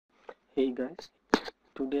Hey guys,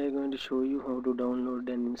 today I'm going to show you how to download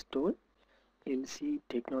and install LC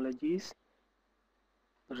Technologies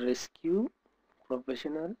Rescue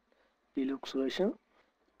Professional Deluxe version,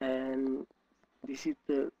 and this is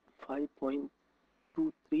the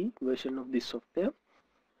 5.23 version of this software,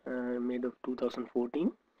 made of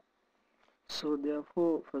 2014. So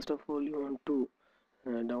therefore, first of all, you want to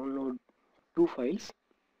download two files.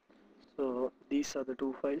 So these are the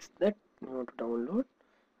two files that you want to download: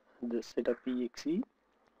 the setup.exe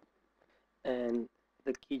and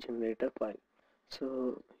the key generator file.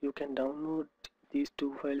 So you can download these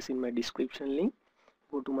two files in my description link.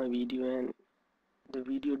 Go to my video, and the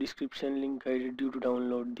video description link guided you to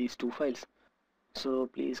download these two files. So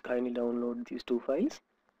please kindly download these two files,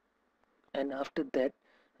 and after that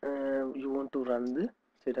you want to run the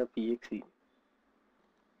setup.exe.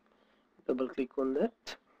 Double click on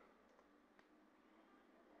that.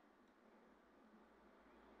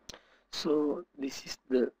 So this is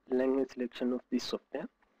the language selection of this software.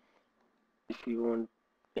 If you want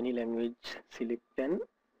any language, select and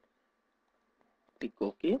click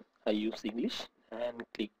OK. I use English, and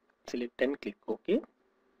select and click OK.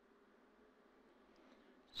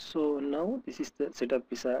 So now this is the setup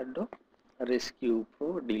wizard of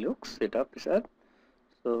RescuePRO Deluxe setup wizard.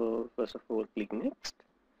 So first of all, click next,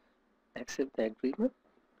 accept the agreement,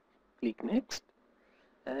 click next,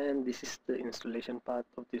 and this is the installation path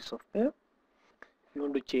of this software. If you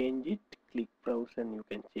want to change it, click browse and you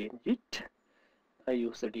can change it. I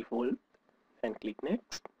use the default, and click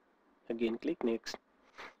next, again click next,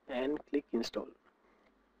 and click install.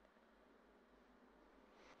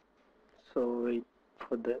 So wait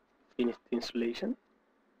for the finished installation.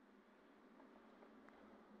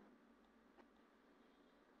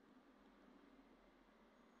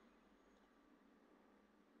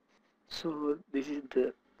 So this is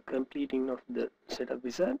the completing of the setup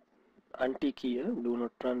wizard. Untick here, do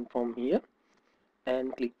not run from here,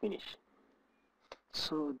 and click finish.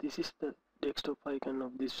 So this is the desktop icon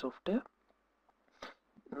of this software.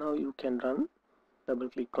 Now you can run. Double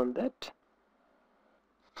click on that.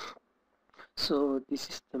 So this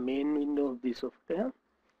is the main window of the software.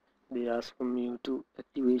 They ask from you to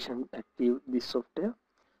active this software.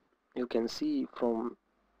 You can see from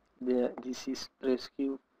there, this is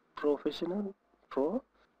Rescue Professional Pro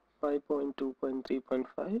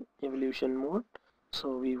 5.2.3.5 evolution mode.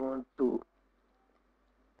 So we want to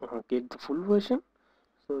get the full version,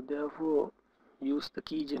 so therefore use the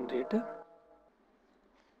key generator.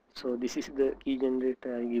 So this is the key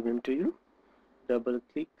generator I given to you. Double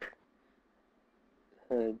click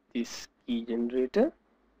this key generator.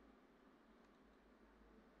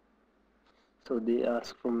 So they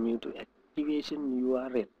ask from you to activation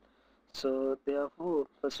URL. So therefore,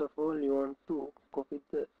 first of all, you want to copy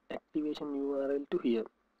the activation URL to here.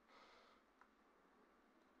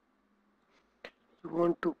 You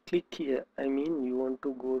want to click here, I mean you want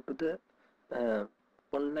to go to the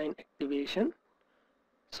online activation.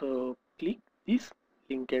 So click this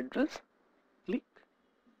link address, click.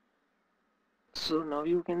 So now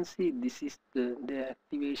you can see this is the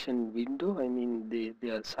activation window, I mean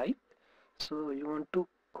their site. So you want to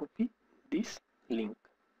copy this link,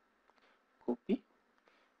 copy,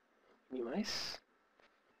 minimize,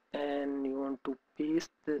 and you want to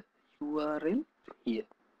paste the URL here.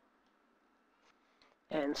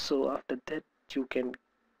 And so after that you can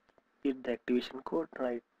get the activation code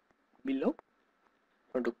right below.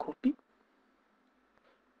 Want to copy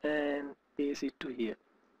and paste it to here,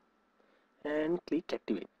 and click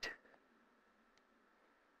activate.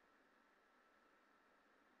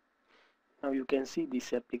 Now you can see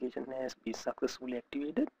this application has been successfully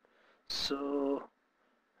activated. So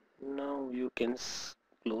now you can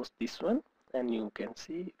close this one, and you can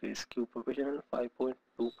see Rescue Professional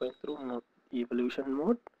 5.2.3 evolution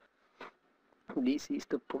mode. This is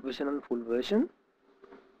the professional full version.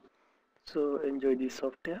 So enjoy this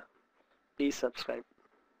software. Please subscribe.